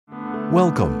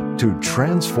Welcome to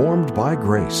Transformed by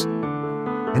Grace,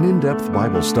 an in-depth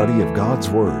Bible study of God's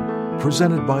Word,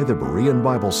 presented by the Berean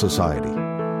Bible Society.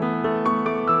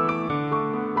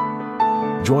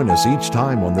 Join us each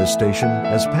time on this station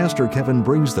as Pastor Kevin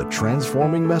brings the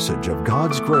transforming message of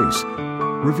God's grace,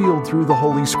 revealed through the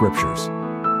Holy Scriptures.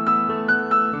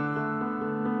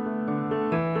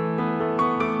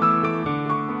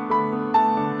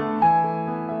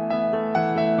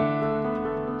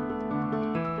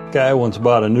 Guy once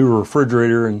bought a new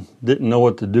refrigerator and didn't know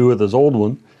what to do with his old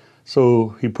one,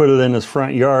 so he put it in his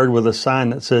front yard with a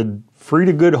sign that said, "Free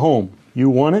to good home. You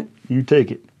want it, you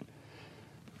take it."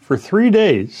 For 3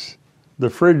 days, the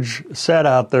fridge sat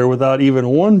out there without even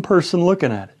one person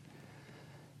looking at it.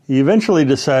 He eventually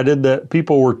decided that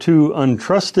people were too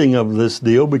untrusting of this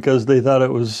deal because they thought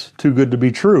it was too good to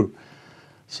be true.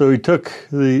 So he took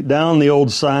down the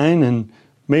old sign and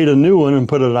made a new one and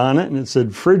put it on it, and it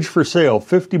said, "Fridge for sale,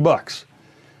 $50.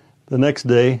 The next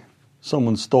day,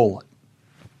 someone stole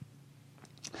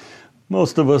it.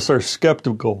 Most of us are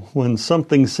skeptical when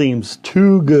something seems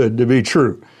too good to be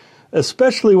true,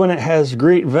 especially when it has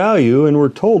great value and we're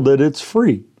told that it's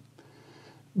free.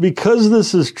 Because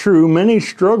this is true, many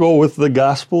struggle with the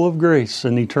gospel of grace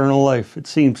and eternal life. It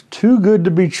seems too good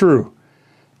to be true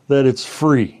that it's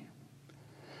free.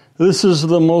 This is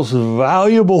the most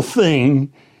valuable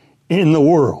thing in the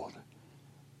world.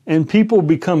 And people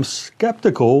become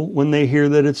skeptical when they hear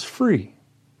that it's free.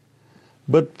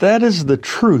 But that is the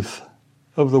truth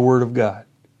of the Word of God.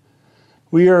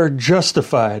 We are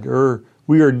justified, or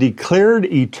we are declared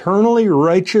eternally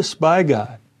righteous by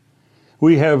God.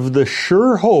 We have the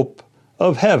sure hope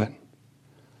of heaven,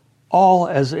 all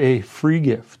as a free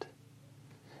gift.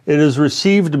 It is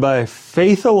received by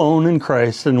faith alone in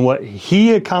Christ and what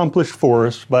He accomplished for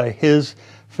us by His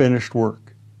finished work.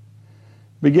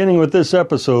 Beginning with this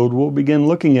episode, we'll begin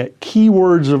looking at key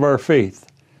words of our faith.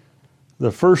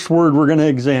 The first word we're going to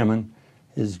examine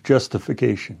is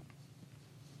justification.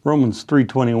 Romans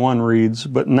 3:21 reads,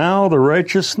 "But now the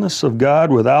righteousness of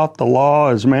God without the law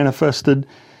is manifested,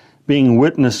 being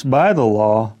witnessed by the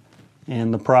law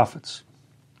and the prophets."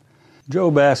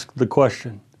 Job asked the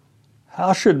question,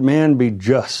 how should man be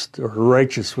just or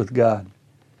righteous with God?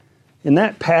 In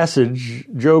that passage,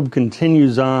 Job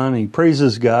continues on, he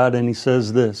praises God, and he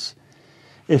says this,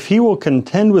 "If he will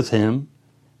contend with him,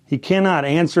 he cannot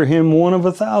answer him one of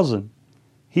 1,000.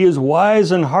 He is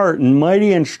wise in heart and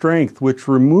mighty in strength, which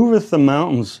removeth the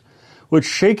mountains, which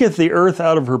shaketh the earth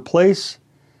out of her place,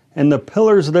 and the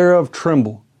pillars thereof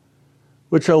tremble,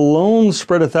 which alone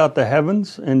spreadeth out the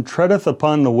heavens, and treadeth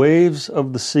upon the waves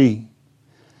of the sea,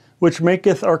 which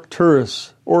maketh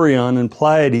Arcturus, Orion, and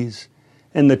Pleiades,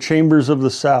 and the chambers of the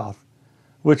south,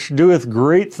 which doeth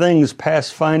great things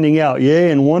past finding out, yea,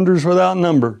 and wonders without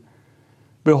number.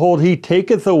 Behold, he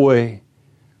taketh away.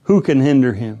 Who can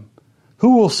hinder him?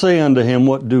 Who will say unto him,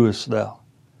 What doest thou?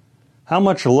 How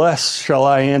much less shall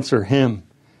I answer him,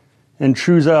 and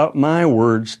choose out my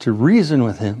words to reason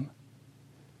with him?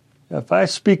 If I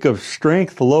speak of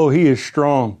strength, lo, he is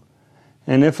strong.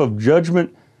 And if of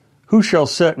judgment, who shall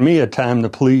set me a time to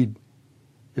plead?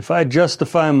 If I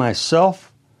justify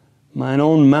myself, mine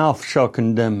own mouth shall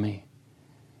condemn me.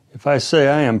 If I say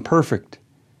I am perfect,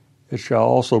 it shall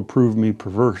also prove me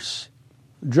perverse."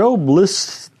 Job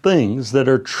lists things that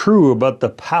are true about the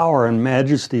power and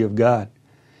majesty of God.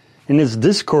 In his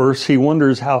discourse, he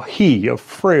wonders how he, a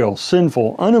frail,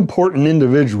 sinful, unimportant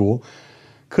individual,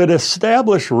 could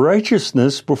establish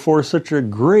righteousness before such a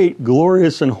great,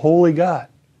 glorious, and holy God.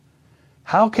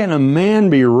 How can a man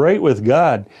be right with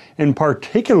God, and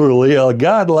particularly a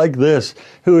God like this,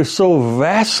 who is so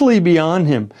vastly beyond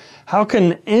him? How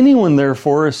can anyone,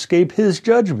 therefore, escape his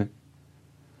judgment?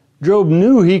 Job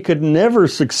knew he could never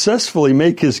successfully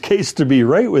make his case to be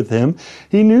right with him.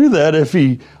 He knew that if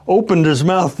he opened his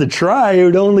mouth to try, he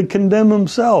would only condemn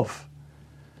himself.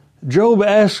 Job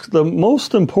asked the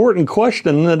most important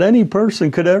question that any person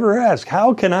could ever ask.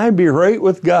 How can I be right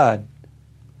with God?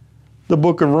 The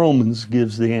book of Romans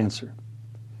gives the answer.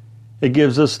 It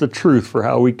gives us the truth for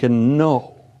how we can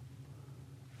know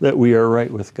that we are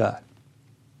right with God.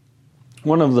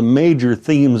 One of the major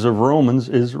themes of Romans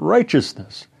is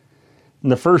righteousness. In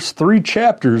the first 3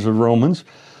 chapters of Romans,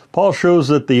 Paul shows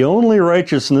that the only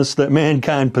righteousness that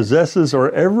mankind possesses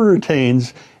or ever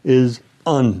attains is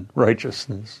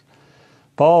unrighteousness.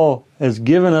 Paul has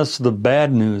given us the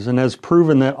bad news and has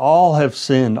proven that all have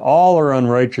sinned, all are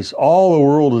unrighteous, all the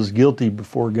world is guilty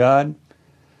before God.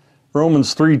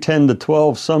 Romans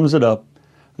 3:10-12 sums it up.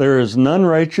 "There is none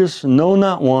righteous, no,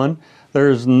 not one. There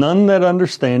is none that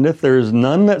understandeth, there is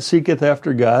none that seeketh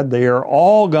after God. They are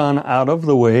all gone out of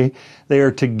the way. They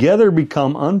are together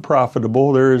become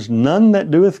unprofitable. There is none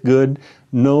that doeth good,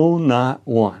 no, not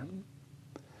one.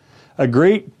 A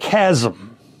great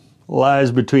chasm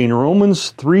lies between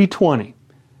Romans 3:20.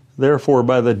 Therefore,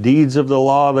 by the deeds of the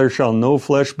law there shall no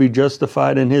flesh be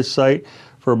justified in his sight,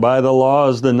 for by the law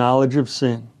is the knowledge of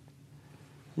sin.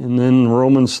 And then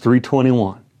Romans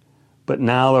 3:21. But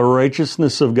now the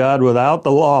righteousness of God without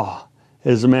the law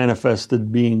is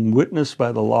manifested, being witnessed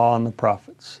by the law and the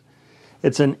prophets.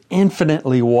 It's an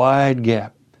infinitely wide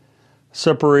gap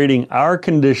separating our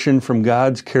condition from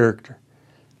God's character.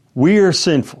 We are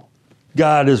sinful.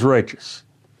 God is righteous.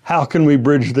 How can we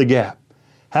bridge the gap?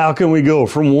 How can we go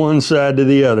from one side to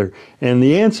the other? And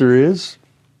the answer is,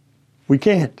 we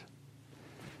can't.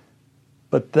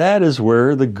 But that is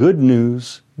where the good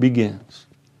news begins.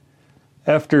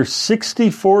 After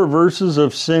 64 verses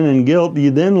of sin and guilt,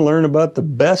 you then learn about the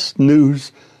best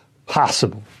news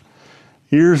possible.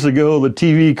 Years ago, the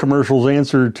TV commercial's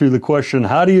answer to the question,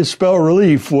 how do you spell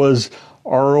relief, was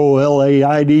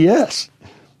R-O-L-A-I-D-S.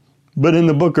 But in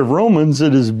the book of Romans,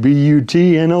 it is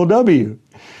B-U-T-N-O-W.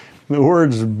 The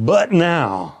words, but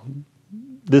now,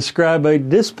 describe a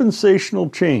dispensational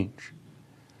change.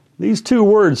 These two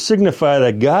words signify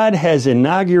that God has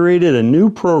inaugurated a new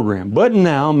program. But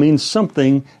now means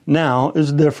something now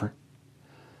is different.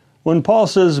 When Paul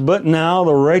says, but now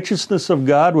the righteousness of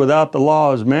God without the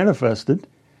law is manifested,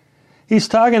 he's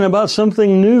talking about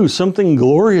something new, something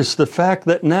glorious, the fact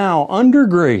that now, under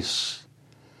grace,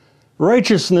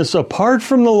 righteousness apart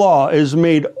from the law is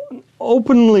made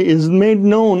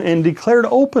known and declared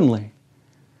openly.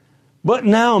 But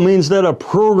now means that a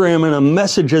program and a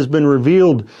message has been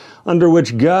revealed under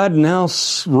which God now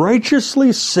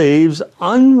righteously saves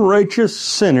unrighteous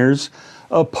sinners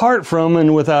apart from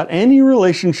and without any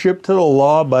relationship to the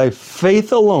law by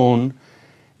faith alone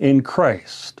in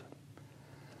Christ.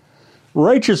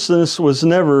 Righteousness was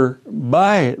never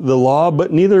by the law,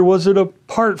 but neither was it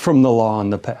apart from the law in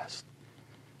the past.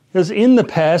 Because in the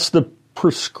past, the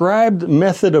prescribed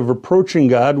method of approaching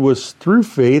God was through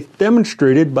faith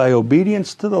demonstrated by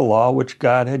obedience to the law which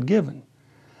God had given.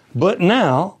 But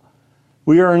now,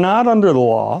 we are not under the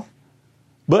law,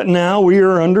 but now we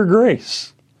are under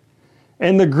grace.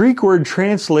 And the Greek word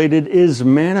translated is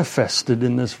manifested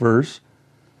in this verse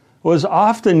was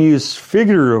often used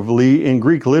figuratively in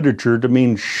Greek literature to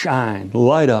mean shine,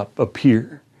 light up,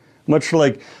 appear. Much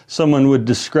like someone would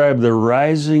describe the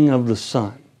rising of the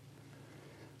sun.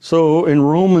 So in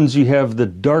Romans you have the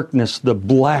darkness, the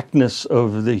blackness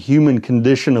of the human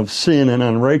condition of sin and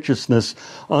unrighteousness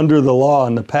under the law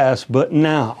in the past, but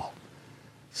now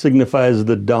signifies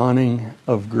the dawning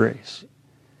of grace.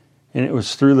 And it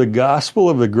was through the gospel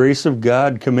of the grace of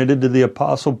God committed to the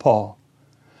Apostle Paul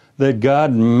that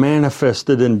God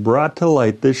manifested and brought to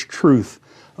light this truth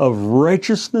of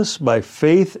righteousness by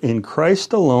faith in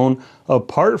Christ alone,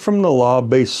 apart from the law,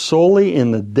 based solely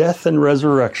in the death and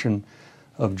resurrection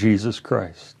of Jesus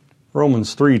Christ.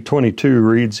 Romans 3:22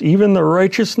 reads, even the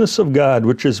righteousness of God,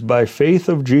 which is by faith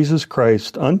of Jesus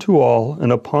Christ, unto all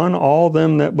and upon all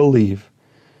them that believe,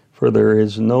 for there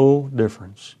is no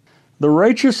difference. The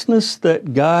righteousness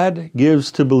that God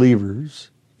gives to believers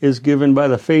is given by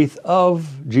the faith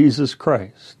of Jesus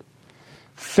Christ.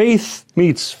 Faith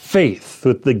meets faith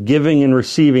with the giving and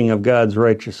receiving of God's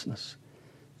righteousness.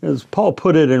 As Paul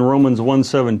put it in Romans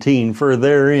 1:17, for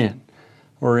therein,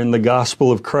 or in the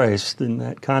gospel of Christ in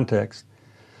that context,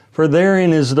 for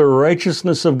therein is the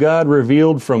righteousness of God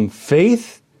revealed from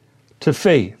faith to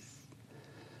faith.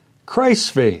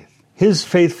 Christ's faith, His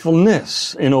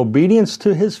faithfulness in obedience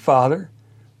to His Father,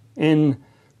 in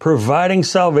providing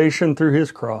salvation through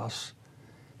His cross,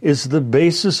 is the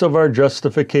basis of our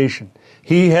justification.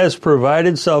 He has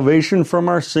provided salvation from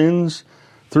our sins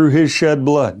through His shed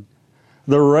blood.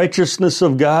 The righteousness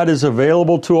of God is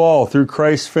available to all through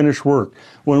Christ's finished work.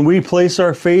 When we place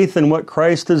our faith in what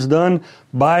Christ has done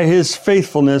by His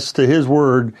faithfulness to His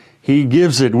word, He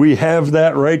gives it. We have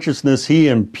that righteousness. He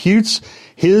imputes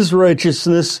His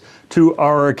righteousness to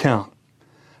our account.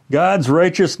 God's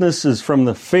righteousness is from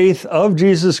the faith of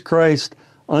Jesus Christ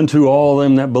unto all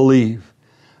them that believe.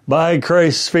 By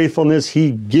Christ's faithfulness,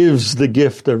 He gives the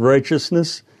gift of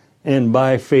righteousness, and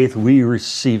by faith we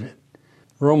receive it.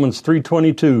 Romans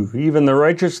 3:22, even the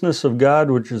righteousness of God,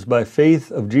 which is by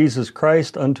faith of Jesus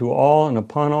Christ unto all and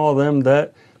upon all them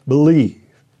that believe.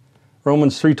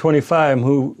 Romans 3:25,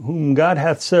 whom God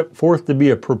hath set forth to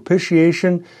be a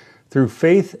propitiation through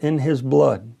faith in His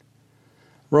blood.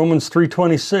 Romans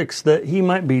 3:26, that He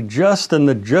might be just and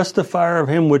the justifier of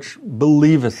him which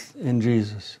believeth in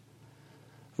Jesus.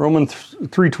 Romans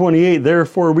 3:28,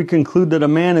 therefore we conclude that a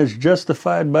man is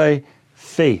justified by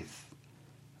faith.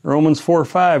 Romans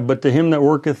 4:5, but to him that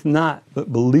worketh not,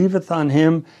 but believeth on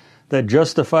him that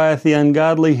justifieth the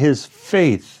ungodly, his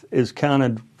faith is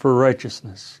counted for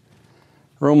righteousness.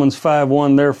 Romans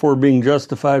 5:1, therefore being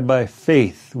justified by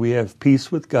faith, we have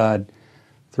peace with God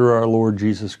through our Lord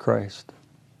Jesus Christ.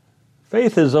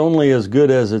 Faith is only as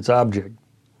good as its object.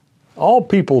 All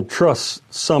people trust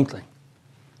something.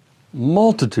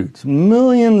 Multitudes,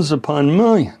 millions upon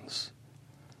millions,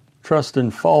 trust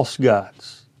in false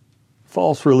gods,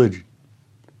 false religion.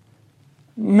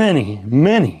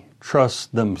 Many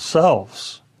trust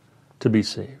themselves to be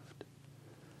saved.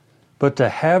 But to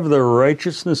have the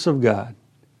righteousness of God,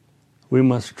 we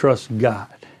must trust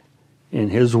God in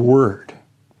His Word,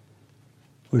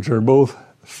 which are both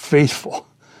faithful,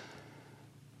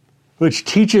 which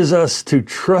teaches us to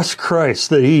trust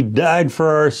Christ, that He died for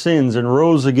our sins and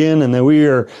rose again, and that we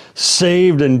are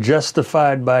saved and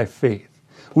justified by faith.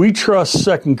 We trust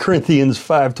 2 Corinthians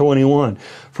 5:21,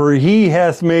 for He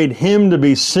hath made Him to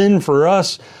be sin for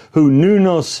us who knew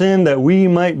no sin, that we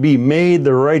might be made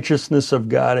the righteousness of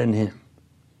God in Him.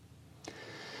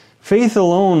 Faith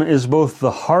alone is both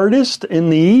the hardest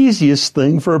and the easiest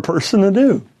thing for a person to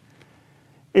do.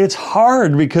 It's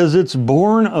hard because it's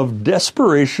born of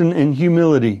desperation and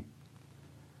humility.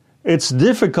 It's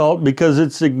difficult because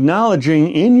it's acknowledging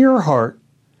in your heart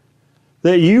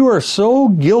that you are so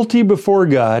guilty before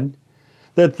God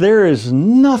that there is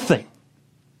nothing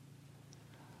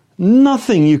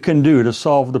you can do to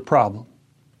solve the problem.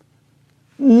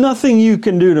 Nothing you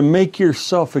can do to make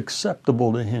yourself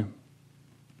acceptable to Him.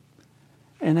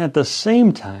 And at the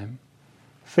same time,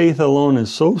 faith alone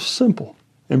is so simple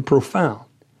and profound,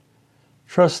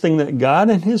 trusting that God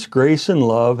in His grace and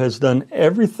love has done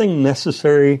everything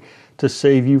necessary to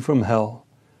save you from hell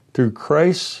through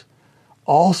Christ's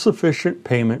all-sufficient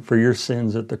payment for your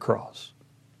sins at the cross.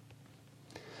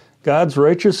 God's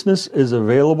righteousness is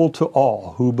available to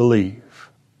all who believe.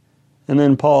 And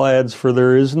then Paul adds, for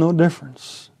there is no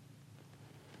difference.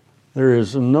 There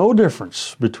is no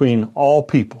difference between all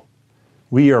people.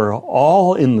 We are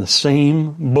all in the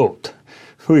same boat.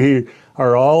 We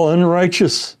are all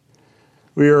unrighteous.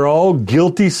 We are all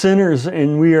guilty sinners,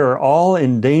 and we are all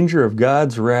in danger of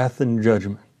God's wrath and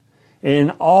judgment.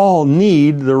 And all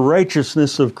need the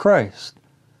righteousness of Christ.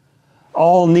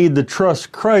 All need to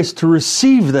trust Christ to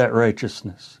receive that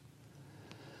righteousness.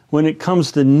 When it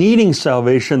comes to needing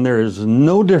salvation, there is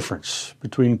no difference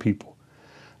between people.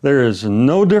 There is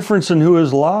no difference in who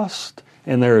is lost,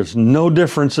 and there is no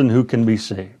difference in who can be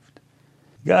saved.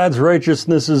 God's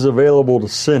righteousness is available to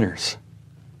sinners.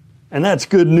 And that's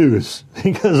good news,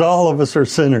 because all of us are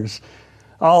sinners.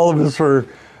 All of us are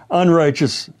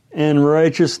unrighteous, and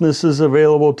righteousness is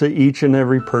available to each and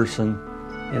every person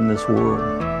in this world.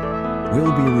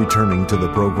 We'll be returning to the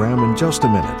program in just a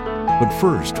minute. But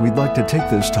first, we'd like to take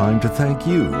this time to thank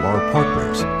you, our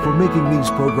partners, for making these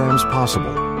programs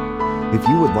possible. If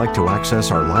you would like to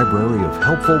access our library of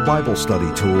helpful Bible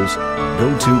study tools, go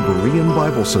to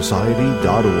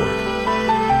BereanBibleSociety.org.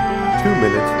 2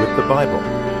 Minutes with the Bible,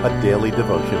 a daily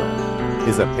devotional,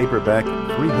 is a paperback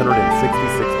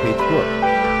 366-page book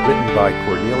written by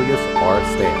Cornelius R.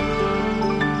 Stan.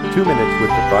 2 Minutes with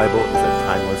the Bible is a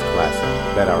timeless classic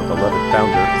that our beloved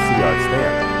founder, C.R.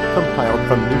 Stan, compiled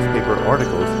from newspaper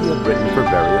articles he had written for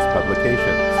various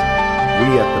publications.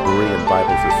 We at the Berean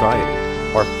Bible Society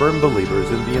are firm believers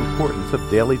in the importance of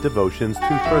daily devotions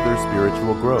to further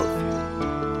spiritual growth.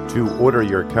 To order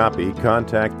your copy,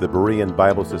 contact the Berean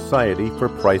Bible Society for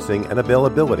pricing and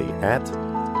availability at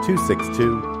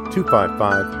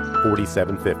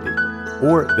 262-255-4750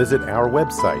 or visit our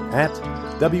website at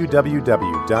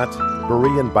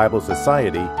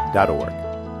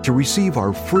www.BereanBibleSociety.org. To receive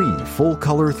our free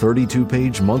full-color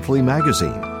 32-page monthly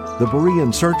magazine, The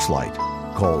Berean Searchlight,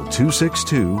 call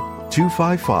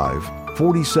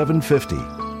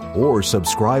 262-255-4750 or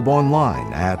subscribe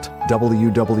online at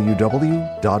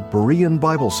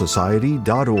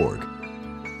www.BereanBibleSociety.org.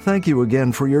 Thank you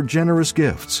again for your generous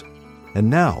gifts. And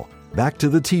now, back to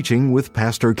the teaching with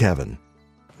Pastor Kevin.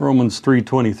 Romans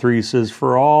 3:23 says,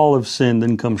 for all have sinned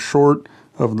and come short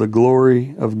of the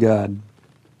glory of God.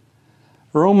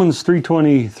 Romans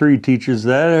 3:23 teaches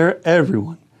that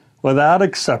everyone, without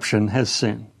exception, has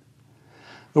sinned.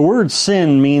 The word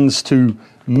sin means to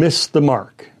miss the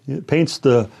mark. It paints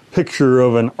the picture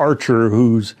of an archer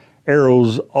whose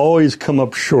arrows always come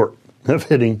up short of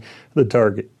hitting the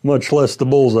target, much less the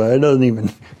bullseye. It doesn't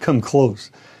even come close.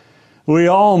 We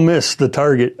all miss the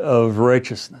target of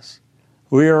righteousness.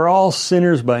 We are all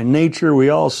sinners by nature. We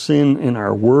all sin in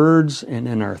our words and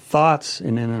in our thoughts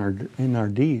and in our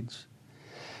deeds.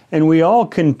 And we all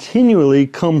continually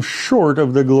come short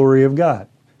of the glory of God.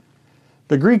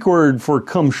 The Greek word for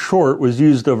come short was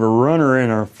used of a runner in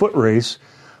a foot race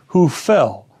who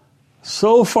fell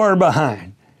so far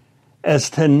behind as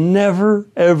to never,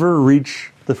 ever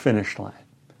reach the finish line.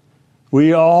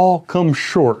 We all come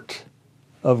short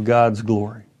of God's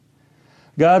glory.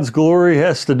 God's glory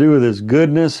has to do with His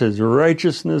goodness, His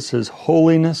righteousness, His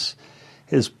holiness,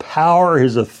 His power,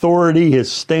 His authority, His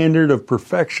standard of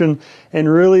perfection, and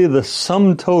really the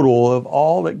sum total of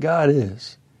all that God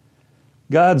is.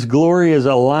 God's glory is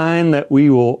a line that we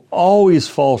will always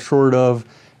fall short of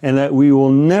and that we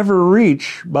will never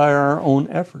reach by our own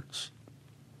efforts.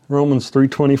 Romans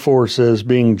 3:24 says,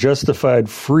 being justified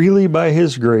freely by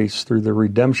His grace through the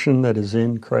redemption that is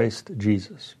in Christ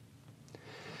Jesus.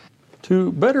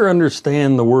 To better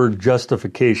understand the word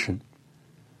justification,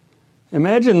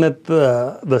 imagine that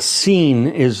the scene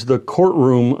is the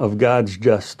courtroom of God's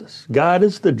justice. God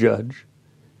is the judge.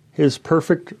 His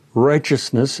perfect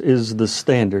righteousness is the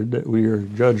standard that we are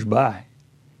judged by.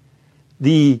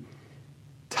 The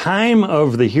time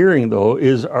of the hearing, though,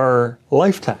 is our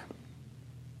lifetime,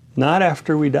 not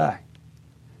after we die.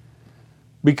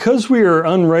 Because we are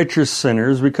unrighteous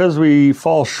sinners, because we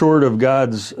fall short of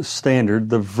God's standard,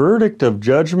 the verdict of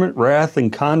judgment, wrath,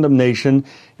 and condemnation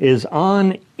is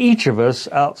on each of us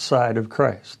outside of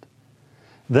Christ.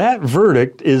 That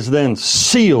verdict is then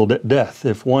sealed at death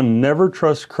if one never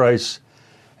trusts Christ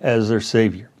as their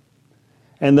Savior.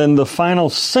 And then the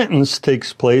final sentence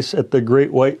takes place at the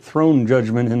great white throne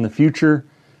judgment in the future,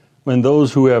 when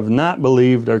those who have not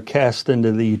believed are cast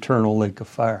into the eternal lake of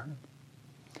fire.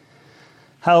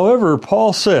 However,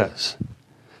 Paul says,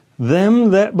 them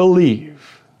that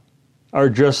believe are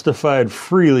justified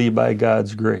freely by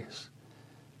God's grace.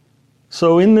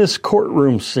 So in this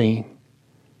courtroom scene,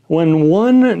 when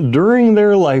one during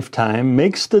their lifetime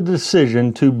makes the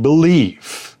decision to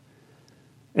believe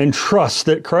and trust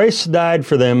that Christ died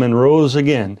for them and rose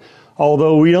again,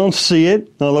 although we don't see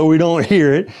it, although we don't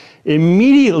hear it,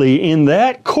 immediately in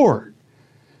that court,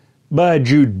 by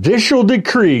judicial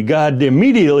decree, God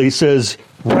immediately says,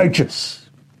 righteous.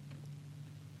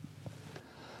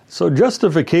 So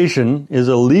justification is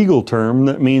a legal term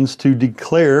that means to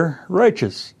declare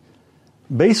righteous.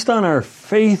 Based on our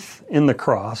faith in the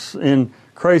cross, in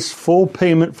Christ's full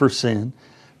payment for sin,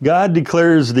 God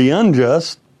declares the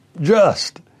unjust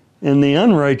just and the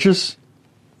unrighteous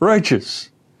righteous.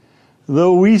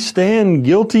 Though we stand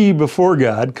guilty before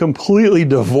God, completely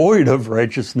devoid of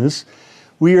righteousness,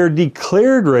 we are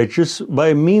declared righteous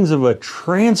by means of a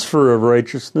transfer of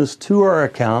righteousness to our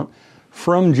account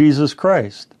from Jesus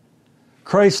Christ.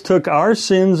 Christ took our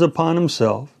sins upon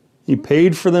Himself. He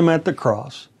paid for them at the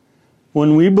cross.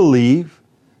 When we believe,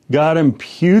 God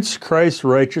imputes Christ's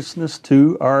righteousness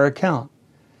to our account.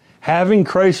 Having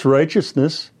Christ's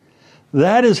righteousness,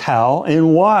 that is how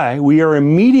and why we are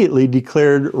immediately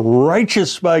declared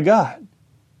righteous by God.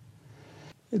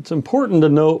 It's important to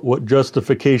note what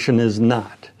justification is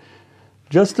not.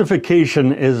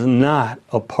 Justification is not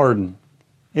a pardon.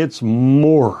 It's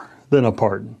more than a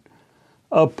pardon.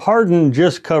 A pardon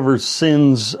just covers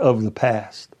sins of the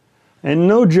past. And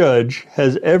no judge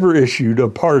has ever issued a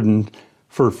pardon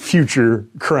for future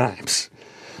crimes.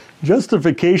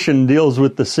 Justification deals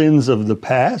with the sins of the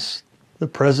past, the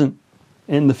present,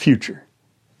 and the future.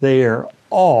 They are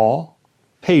all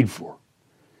paid for.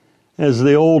 As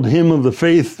the old hymn of the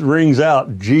faith rings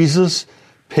out, Jesus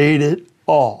paid it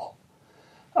all.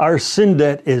 Our sin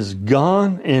debt is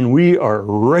gone, and we are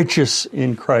righteous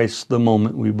in Christ the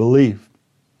moment we believe.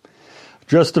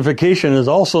 Justification is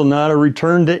also not a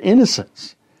return to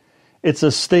innocence. It's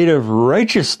a state of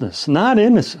righteousness, not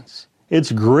innocence.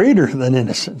 It's greater than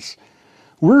innocence.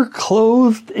 We're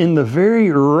clothed in the very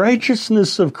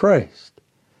righteousness of Christ.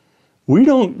 We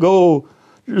don't go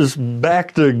just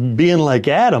back to being like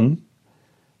Adam.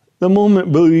 The moment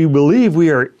we believe,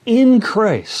 we are in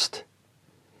Christ.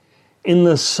 In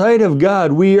the sight of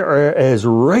God, we are as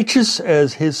righteous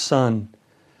as His Son,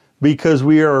 because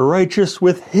we are righteous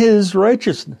with His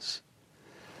righteousness.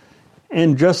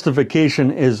 And justification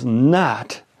is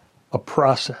not a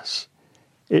process.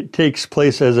 It takes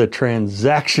place as a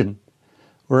transaction.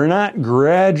 We're not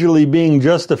gradually being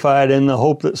justified in the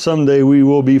hope that someday we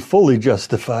will be fully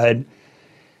justified.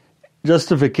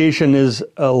 Justification is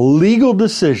a legal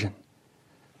decision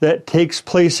that takes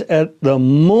place at the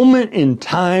moment in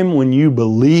time when you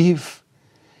believe,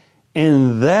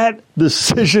 and that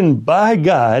decision by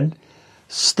God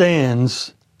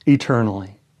stands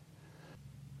eternally.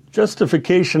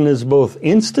 Justification is both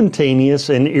instantaneous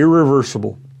and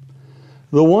irreversible.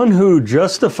 The one who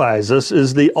justifies us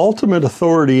is the ultimate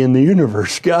authority in the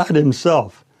universe, God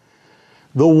Himself.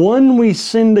 The one we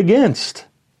sinned against.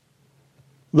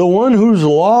 The one whose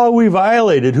law we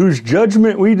violated, whose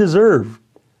judgment we deserve.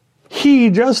 He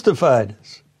justified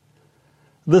us.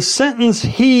 The sentence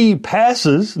He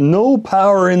passes, no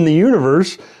power in the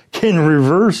universe can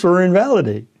reverse or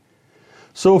invalidate.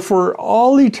 So for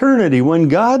all eternity, when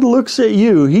God looks at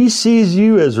you, He sees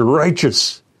you as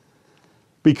righteous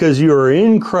because you are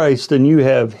in Christ and you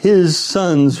have His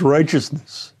Son's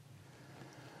righteousness.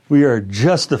 We are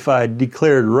justified,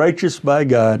 declared righteous by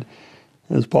God,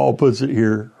 as Paul puts it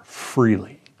here,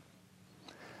 freely.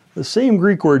 The same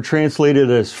Greek word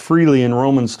translated as freely in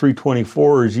Romans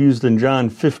 3:24 is used in John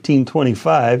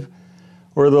 15:25,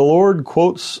 where the Lord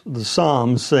quotes the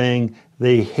Psalm saying,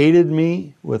 "They hated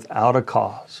me without a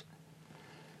cause."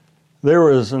 There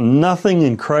was nothing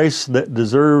in Christ that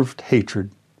deserved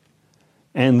hatred,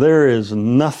 and there is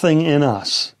nothing in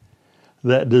us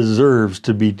that deserves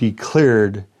to be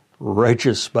declared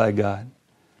righteous by God.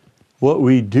 What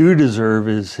we do deserve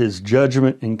is His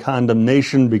judgment and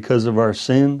condemnation because of our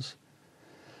sins.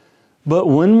 But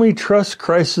when we trust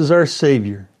Christ as our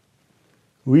Savior,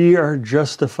 we are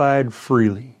justified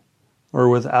freely or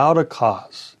without a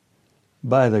cause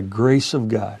by the grace of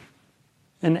God.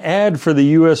 An ad for the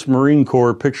U.S. Marine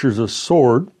Corps pictures a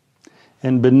sword,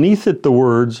 and beneath it the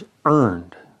words,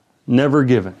 "Earned, never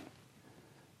given."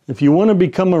 If you want to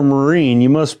become a Marine, you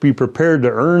must be prepared to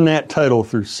earn that title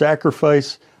through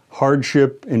sacrifice,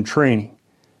 hardship, and training.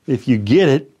 If you get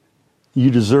it,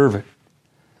 you deserve it.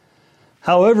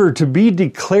 However, to be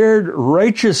declared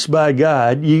righteous by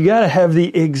God, you got to have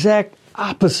the exact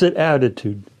opposite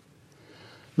attitude.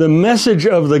 The message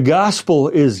of the gospel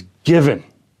is given,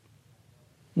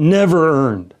 never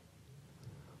earned.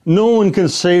 No one can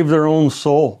save their own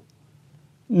soul.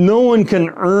 No one can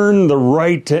earn the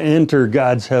right to enter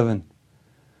God's heaven.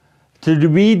 To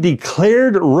be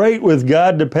declared right with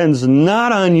God depends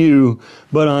not on you,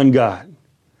 but on God.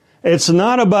 It's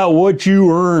not about what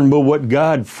you earn, but what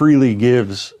God freely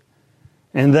gives.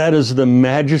 And that is the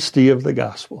majesty of the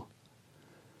gospel.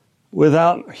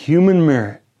 Without human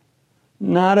merit,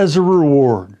 not as a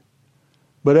reward,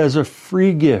 but as a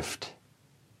free gift,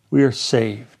 we are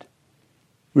saved.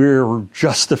 We are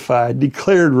justified,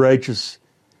 declared righteous,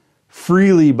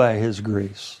 freely by His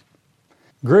grace.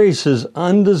 Grace is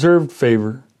undeserved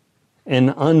favor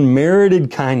and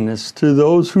unmerited kindness to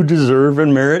those who deserve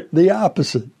and merit the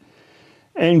opposite.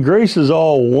 And grace is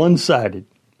all one-sided.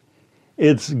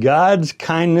 It's God's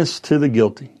kindness to the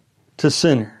guilty, to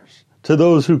sinners, to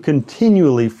those who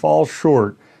continually fall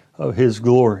short of His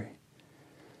glory.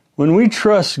 When we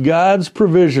trust God's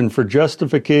provision for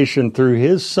justification through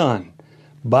His Son,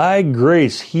 by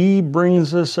grace He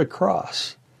brings us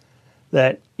across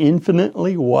that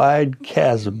infinitely wide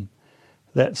chasm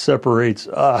that separates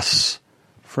us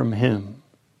from Him.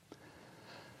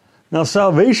 Now,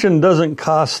 salvation doesn't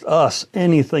cost us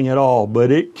anything at all,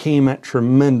 but it came at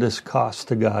tremendous cost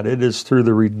to God. It is through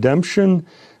the redemption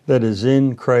that is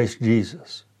in Christ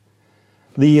Jesus.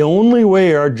 The only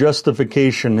way our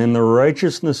justification and the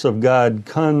righteousness of God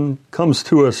comes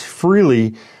to us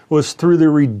freely was through the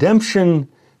redemption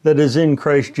that is in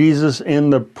Christ Jesus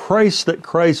and the price that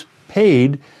Christ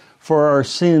paid for our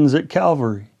sins at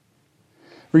Calvary.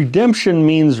 Redemption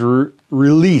means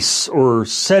release or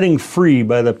setting free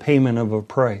by the payment of a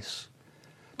price.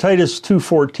 Titus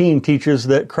 2:14 teaches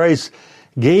that Christ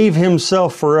gave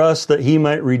Himself for us that He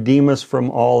might redeem us from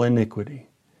all iniquity.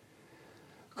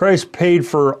 Christ paid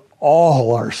for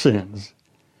all our sins.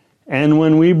 And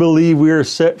when we believe, we are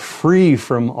set free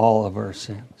from all of our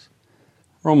sins.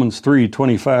 Romans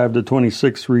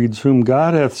 3:25-26 reads, "Whom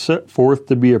God hath set forth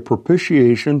to be a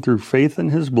propitiation through faith in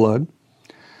His blood,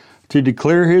 to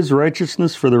declare His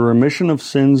righteousness for the remission of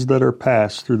sins that are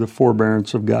past through the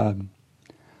forbearance of God.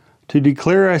 To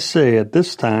declare, I say, at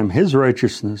this time His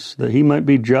righteousness, that He might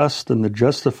be just and the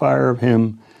justifier of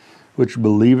him which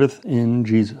believeth in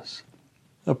Jesus."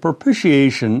 A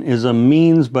propitiation is a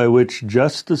means by which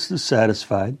justice is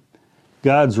satisfied,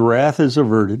 God's wrath is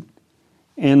averted,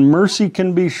 and mercy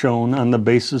can be shown on the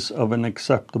basis of an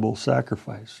acceptable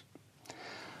sacrifice.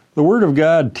 The Word of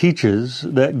God teaches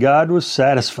that God was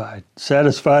satisfied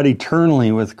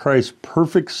eternally with Christ's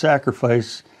perfect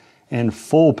sacrifice and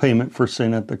full payment for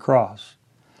sin at the cross.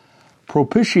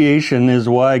 Propitiation is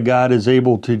why God is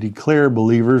able to declare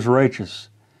believers righteous.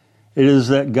 It is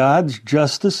that God's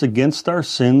justice against our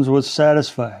sins was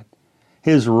satisfied.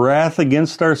 His wrath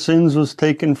against our sins was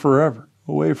taken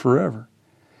away forever.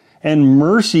 and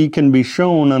mercy can be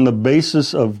shown on the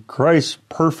basis of Christ's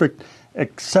perfect,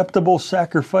 acceptable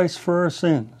sacrifice for our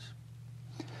sins.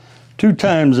 2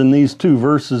 times in these 2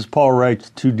 verses, Paul writes,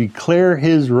 to declare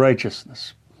his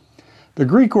righteousness. The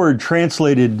Greek word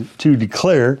translated to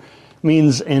declare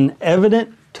means an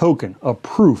evident token, a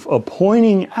proof, a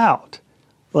pointing out,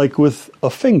 like with a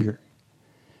finger.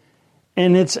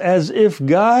 And it's as if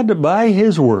God, by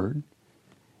his word,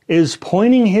 is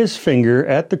pointing his finger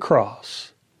at the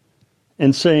cross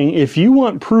and saying, if you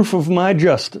want proof of my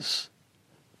justice,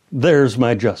 there's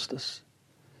my justice.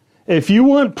 If you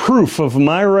want proof of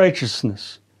my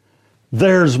righteousness,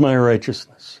 there's my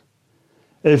righteousness.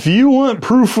 If you want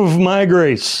proof of my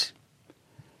grace,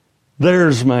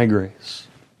 there's my grace.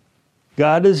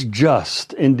 God is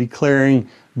just in declaring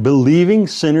believing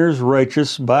sinners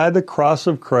righteous by the cross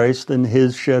of Christ and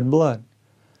his shed blood.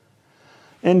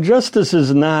 And justice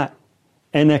is not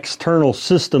an external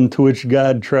system to which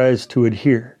God tries to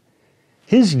adhere.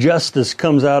 His justice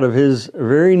comes out of his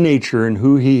very nature and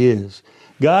who he is.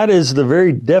 God is the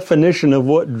very definition of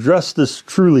what justice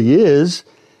truly is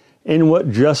and what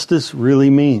justice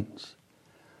really means.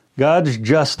 God's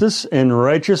justice and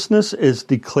righteousness is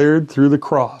declared through the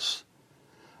cross.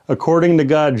 According to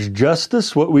God's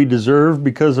justice, what we deserve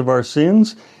because of our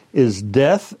sins is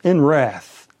death and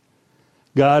wrath.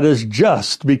 God is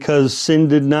just because sin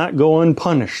did not go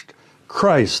unpunished.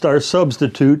 Christ, our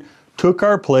substitute, took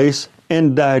our place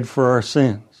and died for our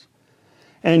sins.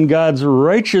 And God's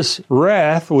righteous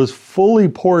wrath was fully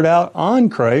poured out on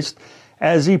Christ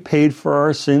as he paid for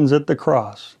our sins at the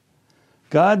cross.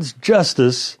 God's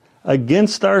justice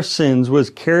against our sins was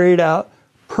carried out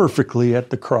perfectly at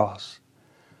the cross.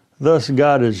 Thus,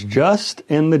 God is just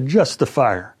and the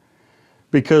justifier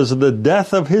because of the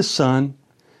death of his Son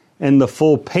and the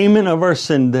full payment of our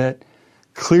sin debt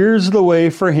clears the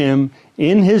way for him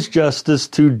in his justice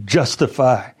to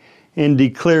justify and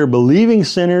declare believing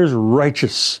sinners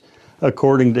righteous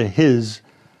according to his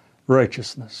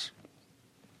righteousness.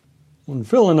 When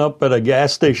filling up at a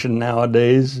gas station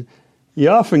nowadays, you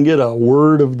often get a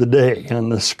word of the day on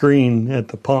the screen at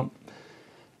the pump.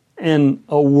 And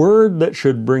a word that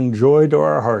should bring joy to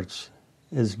our hearts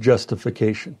is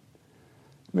justification.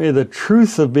 May the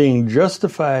truth of being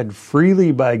justified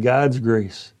freely by God's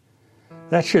grace,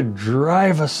 that should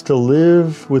drive us to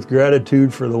live with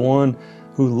gratitude for the one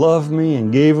who loved me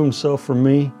and gave himself for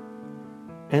me,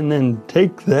 and then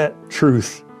take that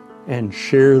truth and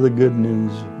share the good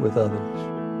news with others.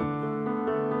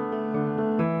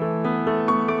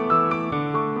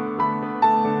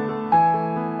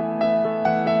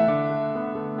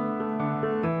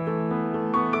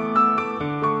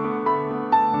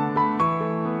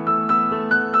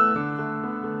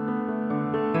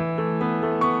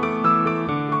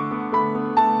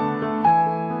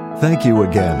 Thank you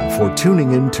again for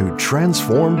tuning in to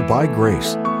Transformed by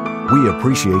Grace. We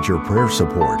appreciate your prayer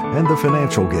support and the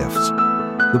financial gifts.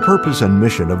 The purpose and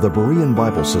mission of the Berean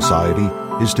Bible Society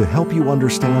is to help you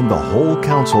understand the whole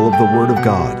counsel of the Word of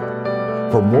God.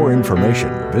 For more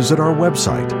information, visit our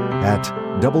website at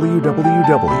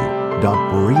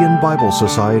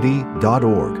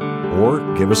www.bereanbiblesociety.org or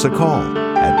give us a call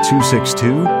at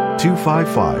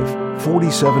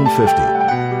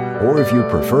 262-255-4750. Or if you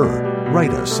prefer,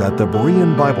 write us at the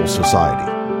Berean Bible Society,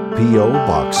 P.O.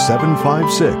 Box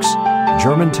 756,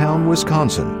 Germantown,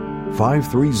 Wisconsin,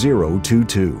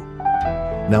 53022.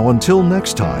 Now until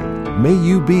next time, may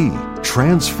you be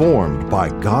transformed by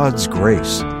God's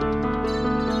grace.